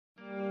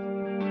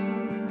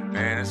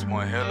Man, it's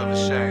one hell of a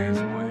shame. It's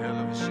one hell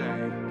of a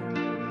shame.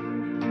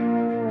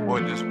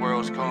 What this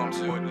world's come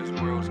to. What this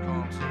world's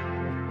come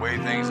to. Way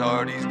things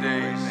are these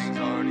days. Things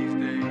are these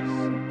days.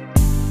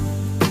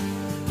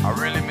 I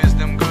really miss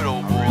them good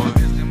old boys.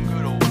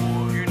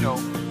 You know,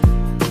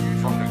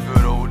 from the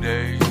good old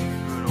days.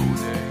 Good old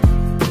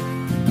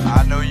days.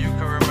 I know you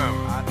can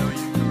remember. I know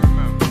you can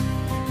remember.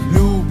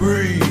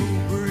 NuBreed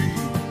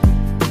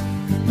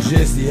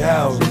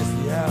JesseHoward.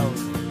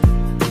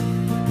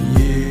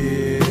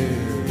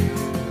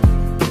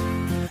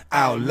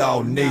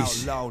 Outlaw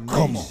Nation,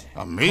 come on.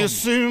 I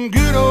miss them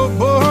good old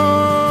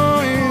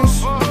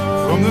boys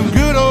from them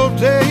good old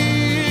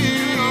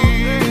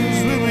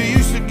days when we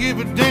used to give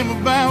a damn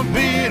about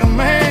being a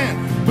man.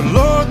 But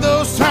Lord,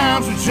 those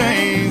times have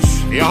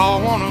changed. Y'all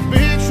wanna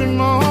bitch and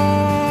moan,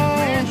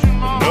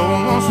 no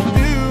one wants to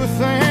do a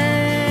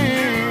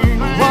thing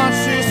but watch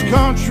this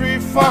country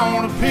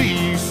fall to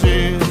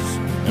pieces.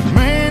 And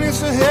man,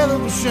 it's a hell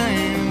of a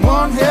shame,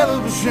 one hell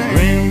of a shame.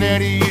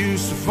 Granddaddy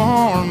used to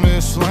farm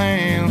this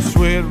land,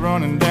 sweat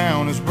running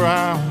down his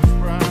brow.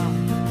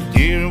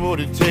 He did what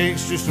it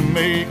takes just to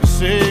make us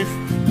safe.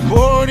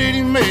 Boy, did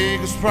he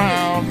make us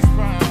proud.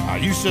 I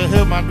used to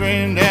help my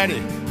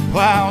granddaddy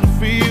plow the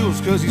fields,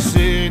 cause he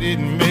said it'd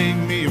make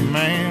me a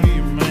man.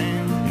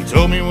 He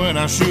told me when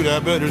I shoot, I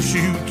better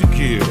shoot to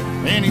kill.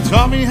 And he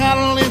taught me how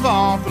to live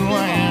off the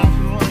land.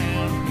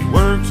 He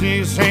worked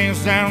his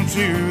hands down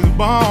to the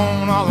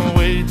bone, all the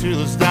way till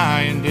his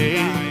dying day.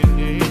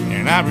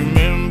 And I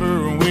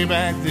remember way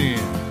back then,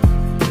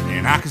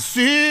 and I can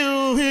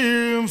still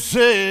hear him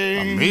say,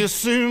 I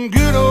miss them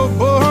good old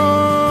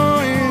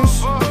boys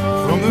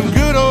from them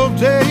good old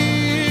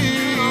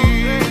days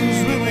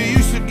when we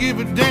used to give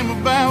a damn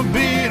about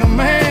being a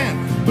man.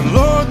 But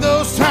Lord,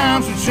 those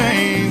times have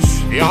changed.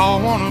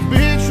 Y'all wanna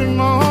bitch and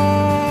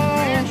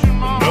moan,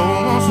 no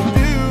one wants to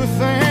do a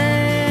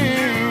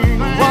thing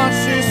but watch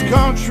this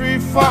country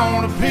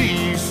fall to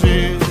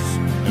pieces.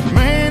 And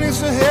man,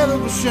 it's a hell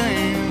of a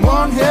shame,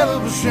 one hell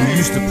of a shame. We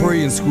used to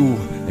pray in school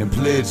and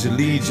pledge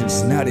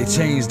allegiance. Now they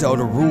changed all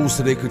the rules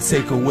so they could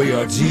take away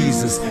our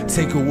Jesus,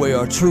 take away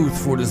our truth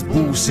for this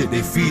bullshit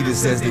they feed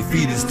us, as they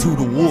feed us to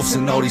the wolves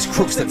and all these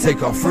crooks that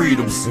take our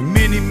freedoms. And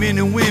many men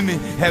and women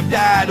have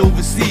died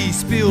overseas,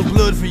 spilled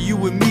blood for you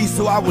and me,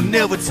 so I will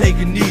never take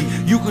a knee.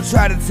 You could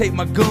try to take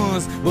my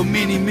guns, but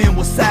many men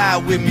will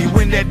side with me.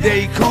 When that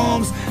day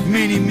comes,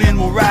 many men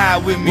will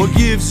ride with me. What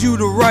gives you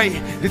the right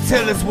to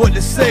tell us what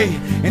to say,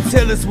 and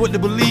tell us what to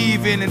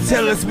believe in, and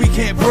tell us we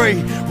can't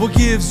pray? What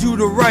gives you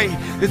the right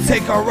to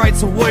take our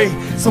rights away?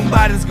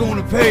 Somebody's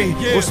gonna pay,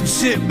 or some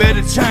shit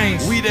better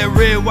change. We that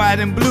red, white,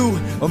 and blue,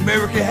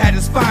 America had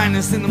its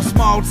finest. In them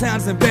small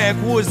towns and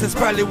backwoods, that's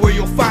probably where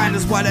you'll find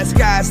us. While that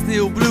sky's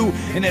still blue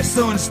and that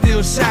sun's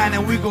still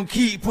shining, we gon'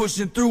 keep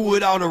pushing through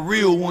with all the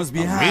real ones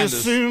behind us.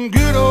 Miss them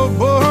good old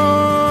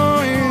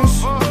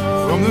boys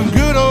from them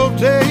good old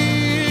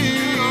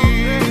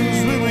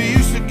days when we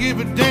used to give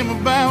a damn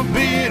about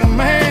being a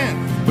man.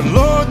 But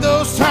Lord,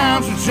 those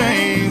times have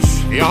changed.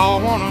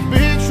 Y'all wanna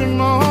bitch and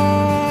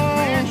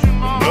moan,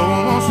 no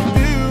one wants to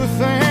do a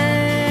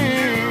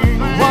thing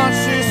but watch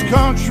this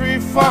country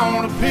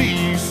fall to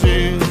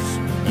pieces.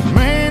 And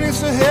man,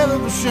 it's a hell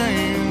of a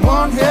shame,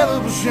 one hell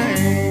of a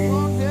shame.